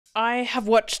I have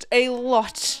watched a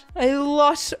lot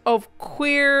of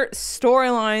queer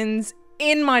storylines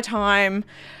in my time.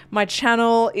 My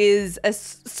channel is a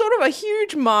sort of a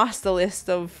huge master list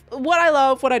of what I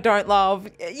love, what I don't love,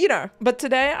 you know. But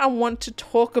today I want to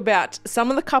talk about some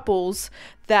of the couples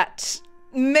that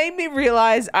made me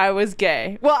realize I was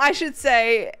gay. Well, I should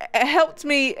say it helped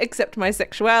me accept my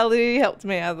sexuality, helped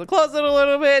me out of the closet a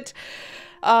little bit.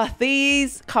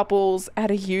 These couples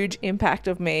had a huge impact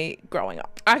of me growing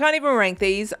up. I can't even rank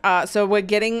these, so we're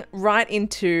getting right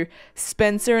into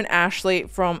Spencer and Ashley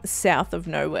from South of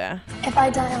Nowhere. If I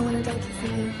die, I want to die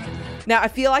kissing you. Now, I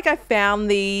feel like I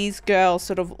found these girls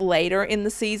sort of later in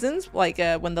the seasons, like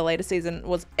when the later season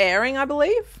was airing, I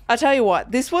believe. I tell you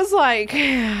what, this was like,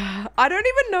 I don't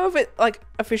even know if it like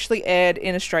officially aired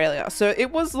in Australia. So it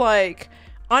was like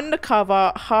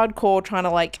undercover, hardcore, trying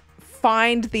to like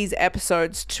find these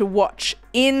episodes to watch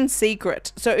in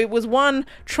secret. So it was one,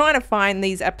 trying to find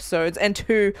these episodes, and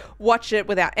two, watch it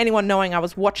without anyone knowing I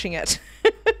was watching it.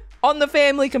 On the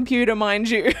family computer, mind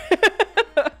you.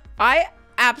 I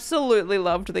absolutely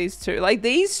loved these two. Like,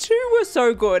 these two were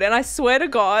so good, and I swear to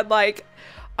God, like,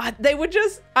 they were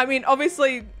just, I mean,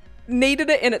 obviously needed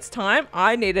it in its time.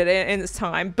 I needed it in its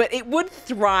time, but it would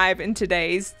thrive in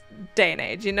today's day and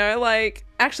age, you know? Like,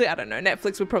 actually, I don't know,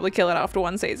 Netflix would probably kill it after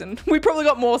one season. We probably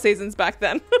got more seasons back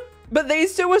then. But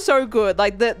these two were so good.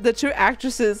 Like, the two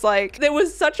actresses, like, there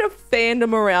was such a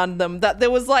fandom around them that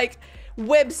there was like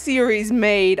web series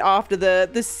made after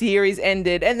the series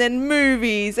ended, and then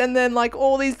movies, and then like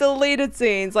all these deleted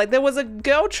scenes. Like, there was a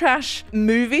girl trash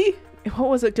movie. What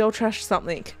was it? Girl trash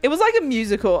something. It was like a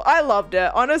musical. I loved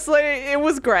it. Honestly, it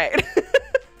was great.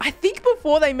 I think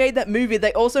before they made that movie,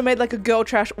 they also made like a girl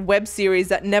trash web series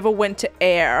that never went to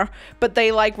air, but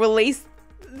they like released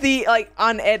the like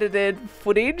unedited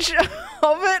footage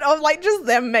of it, of like just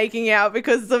them making out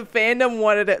because the fandom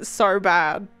wanted it so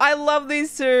bad. I love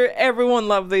these two. Everyone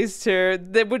loved these two.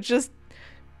 They were just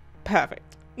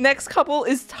perfect. Next couple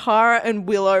is Tara and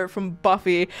Willow from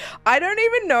Buffy. I don't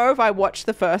even know if I watched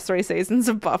the first 3 seasons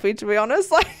of Buffy, to be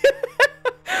honest. Like,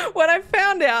 when I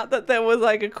found out that there was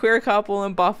like a queer couple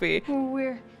in Buffy.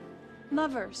 We're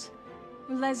lovers.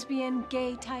 We're lesbian,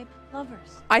 gay type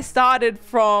lovers. I started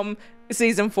from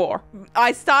season 4.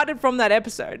 I started from that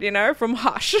episode, you know, from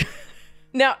Hush.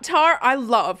 Now, I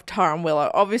love Tara and Willow.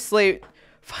 Obviously,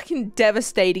 fucking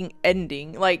devastating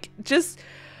ending. Like, just,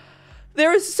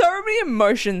 there are so many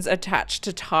emotions attached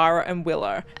to Tara and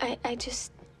Willow. I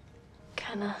just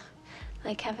kind of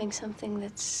like having something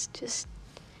that's just,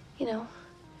 you know,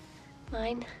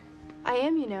 mine. I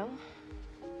am, you know.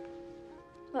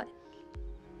 What?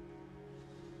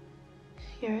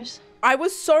 Yours. I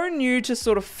was so new to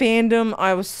sort of fandom.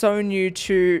 I was so new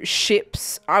to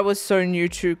ships. I was so new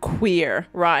to queer,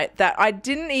 right? That I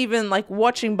didn't even like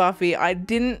watching Buffy. I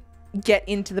didn't get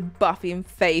into the Buffy and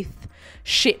Faith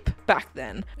ship back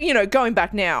then. You know, going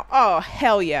back now, oh,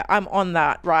 hell yeah, I'm on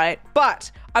that, right? But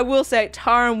I will say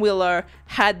Tara and Willow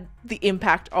had the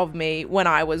impact of me when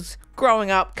I was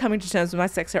growing up, coming to terms with my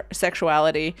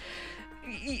sexuality,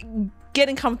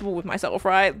 getting comfortable with myself,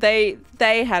 right? They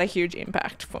had a huge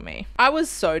impact for me. I was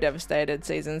so devastated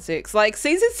season 6. Like,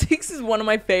 season 6 is one of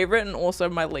my favorite and also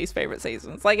my least favorite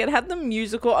seasons. Like, it had the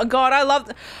musical. Oh God, I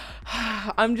loved.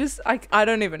 I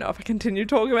don't even know if I continue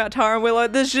talking about Tara and Willow.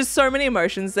 There's just so many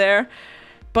emotions there.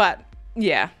 But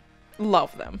yeah,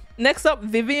 love them. Next up,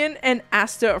 Vivian and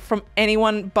Aster from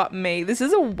Anyone But Me. This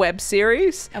is a web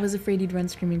series. I was afraid you'd run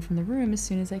screaming from the room as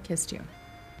soon as I kissed you.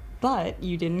 But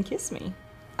you didn't kiss me.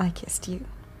 I kissed you.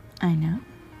 I know.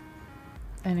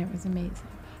 And it was amazing.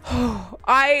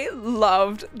 I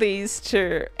loved these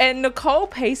two. And Nicole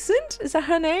Pacent, is that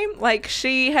her name? Like,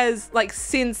 she has, like,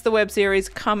 since the web series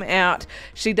come out,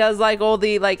 she does like all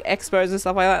the like expos and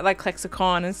stuff like that, like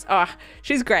Lexicon, and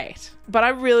she's great. But I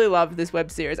really loved this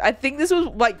web series. I think this was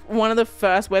like one of the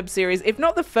first web series, if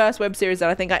not the first web series that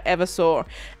I think I ever saw.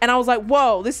 And I was like,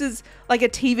 whoa, this is like a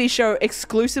TV show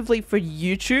exclusively for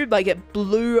YouTube. Like, it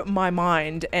blew my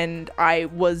mind and I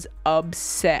was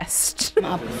obsessed.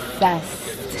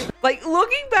 Obsessed. Like,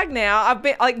 looking back now, I've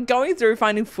been like going through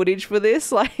finding footage for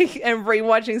this, like, and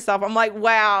rewatching stuff. I'm like,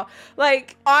 wow,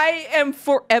 like, I am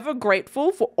forever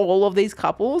grateful for all of these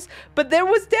couples. But there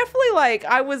was definitely like,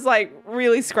 I was like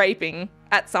really scraping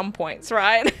at some points,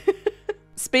 right?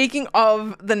 Speaking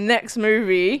of the next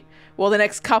movie, well, the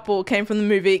next couple came from the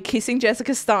movie Kissing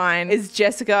Jessica Stein, is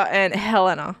Jessica and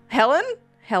Helena.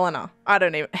 Helena. I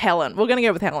don't even. Helen. We're gonna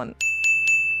go with Helen.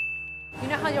 You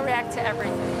know how you'll react to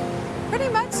everything. Pretty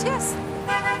much, yes.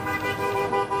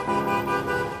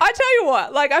 I tell you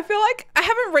what, like, I feel like I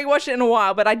haven't rewatched it in a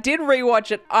while, but I did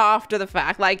rewatch it after the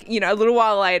fact, like, you know, a little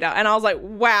while later. And I was like,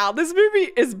 wow, this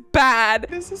movie is bad.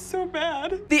 This is so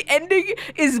bad. The ending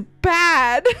is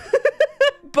bad.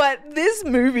 But this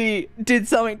movie did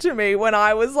something to me when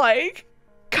I was like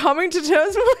coming to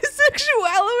terms with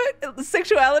my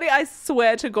sexuality. I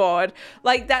swear to God,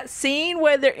 like that scene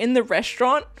where they're in the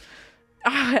restaurant,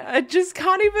 I just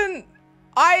can't even,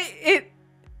 it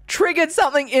triggered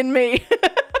something in me.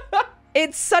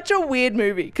 It's such a weird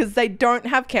movie because they don't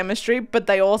have chemistry, but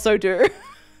they also do.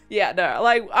 Yeah, no,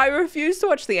 like I refuse to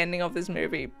watch the ending of this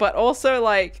movie, but also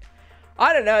like,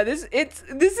 I don't know, this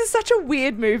is such a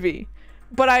weird movie.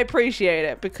 But I appreciate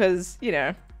it because, you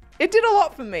know, it did a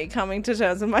lot for me coming to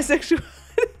terms with my sexuality.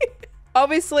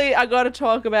 Obviously, I got to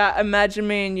talk about Imagine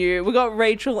Me and You. We got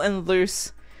Rachel and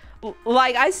Luce.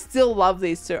 Like, I still love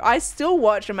these two. I still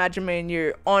watch Imagine Me and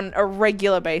You on a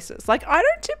regular basis. Like, I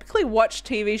don't typically watch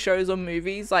TV shows or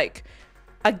movies, like,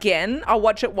 again. I'll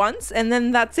watch it once and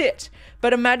then that's it.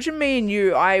 But Imagine Me and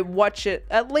You, I watch it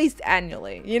at least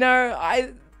annually. You know,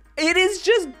 it is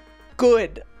just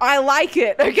good. I like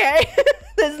it, okay?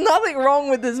 There's nothing wrong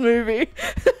with this movie.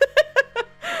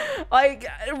 Like,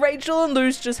 Rachel and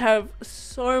Luce just have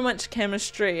so much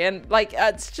chemistry, and like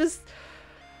it's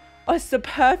the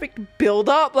perfect build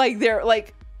up. Like they're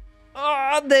like,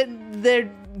 oh,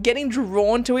 they're getting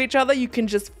drawn to each other. You can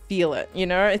just feel it, you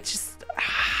know? It's just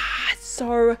it's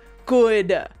so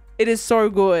good. It is so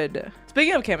good.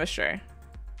 Speaking of chemistry,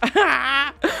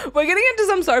 we're getting into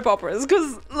some soap operas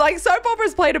because like soap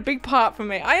operas played a big part for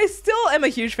me. I still am a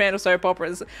huge fan of soap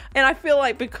operas, and I feel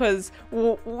like because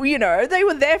you know, they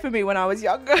were there for me when I was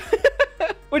younger.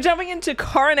 We're jumping into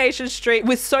Coronation Street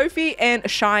with Sophie and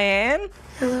Sian.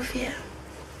 I love you.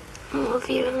 I love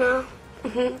you now.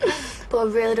 But I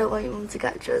really don't want your mum to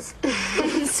catch us.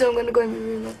 So I'm gonna go in my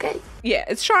room, okay? Yeah,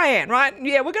 it's Cheyenne, right?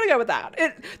 Yeah, we're gonna go with that.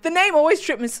 The name always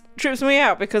trips me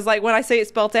out because like when I see it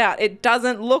spelt out, it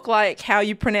doesn't look like how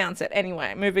you pronounce it.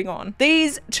 Anyway, moving on.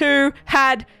 These two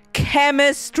had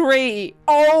chemistry.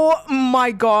 Oh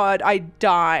my God, I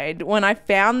died when I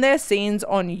found their scenes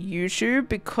on YouTube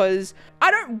because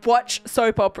I don't watch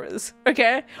soap operas,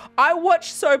 okay? I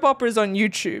watch soap operas on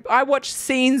YouTube. I watch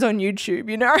scenes on YouTube,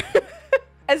 you know?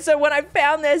 And so when I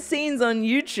found their scenes on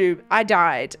YouTube, I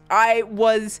died. I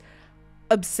was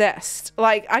obsessed.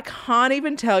 Like, I can't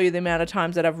even tell you the amount of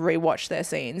times that I've rewatched their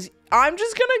scenes. I'm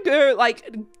just gonna go,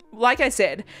 like I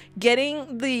said,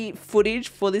 getting the footage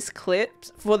for this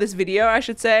video, I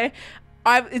should say,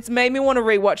 it's made me want to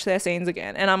rewatch their scenes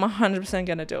again, and I'm 100%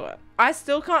 gonna do it. I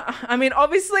still can't, I mean,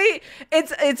 obviously,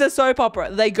 it's a soap opera.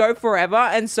 They go forever,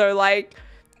 and so, like,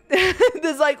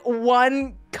 there's like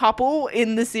one couple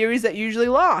in the series that usually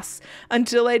lasts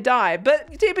until they die.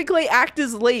 But typically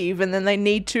actors leave and then they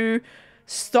need to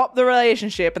stop the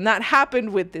relationship. And that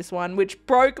happened with this one, which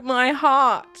broke my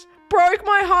heart. Broke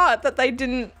my heart that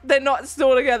they're not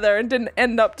still together and didn't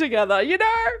end up together, you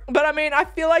know? But I mean, I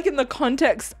feel like in the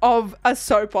context of a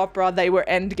soap opera, they were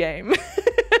endgame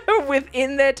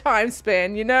within their time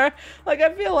span, you know? Like,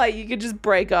 I feel like you could just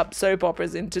break up soap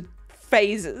operas into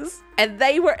phases, and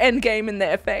they were endgame in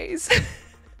their phase.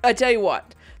 I tell you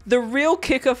what, the real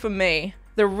kicker for me,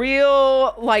 the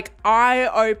real like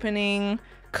eye-opening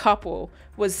couple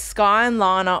was Sky and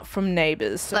Lana from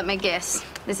Neighbours. Let me guess,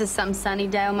 this is some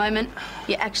Sunnydale moment.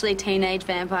 You're actually a teenage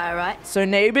vampire, right? So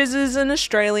Neighbours is an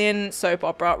Australian soap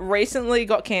opera, recently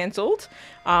got cancelled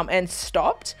and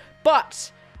stopped,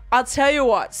 but I'll tell you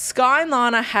what, Sky and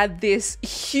Lana had this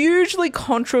hugely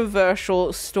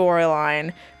controversial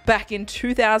storyline back in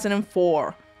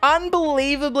 2004.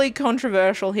 Unbelievably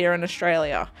controversial here in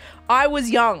Australia. I was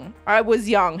young.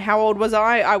 How old was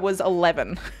I? I was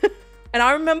 11. And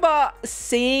I remember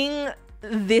seeing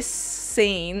this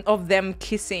scene of them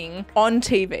kissing on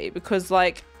TV because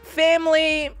like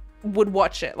family would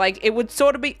watch it. Like it would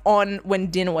sort of be on when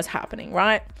dinner was happening,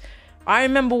 right? I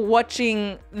remember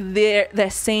watching their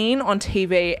scene on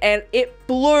TV and it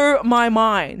blew my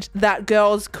mind that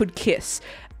girls could kiss.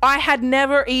 I had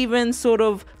never even sort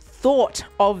of thought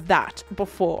of that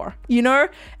before, you know?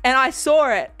 And I saw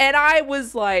it and I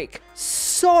was like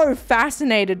so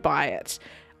fascinated by it.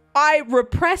 I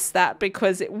repressed that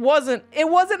because it wasn't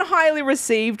highly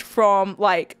received from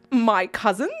like my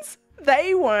cousins.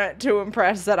 They weren't too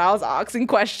impressed that I was asking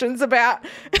questions about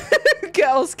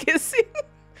girls kissing.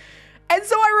 And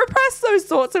so I repressed those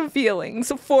thoughts and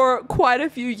feelings for quite a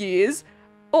few years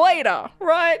later,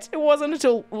 right? It wasn't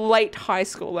until late high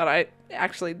school that I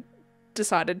actually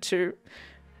decided to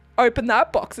open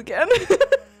that box again.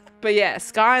 But yeah,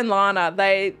 Sky and Lana,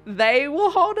 they will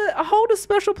hold a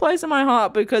special place in my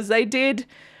heart because they did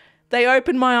They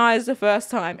opened my eyes the first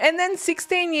time. And then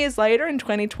 16 years later in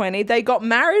 2020, they got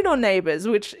married on Neighbours,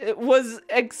 which was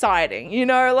exciting. You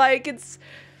know, like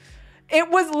it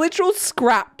was literal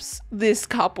scraps, this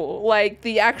couple. Like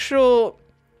the actual,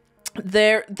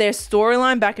 their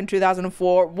storyline back in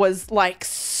 2004 was like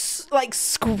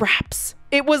scraps.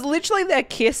 It was literally their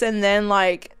kiss and then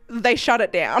like they shut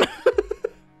it down.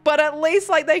 But at least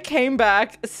like they came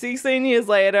back 16 years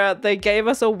later, they gave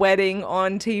us a wedding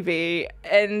on TV.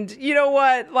 And you know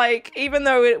what? Like, even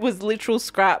though it was literal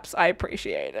scraps, I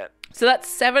appreciate it. So that's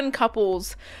 7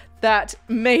 couples that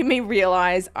made me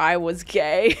realize I was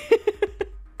gay.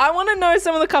 I want to know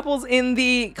some of the couples in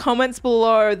the comments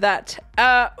below that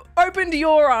opened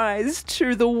your eyes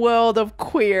to the world of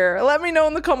queer. Let me know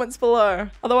in the comments below.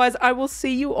 Otherwise, I will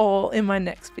see you all in my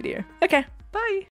next video. Okay, bye.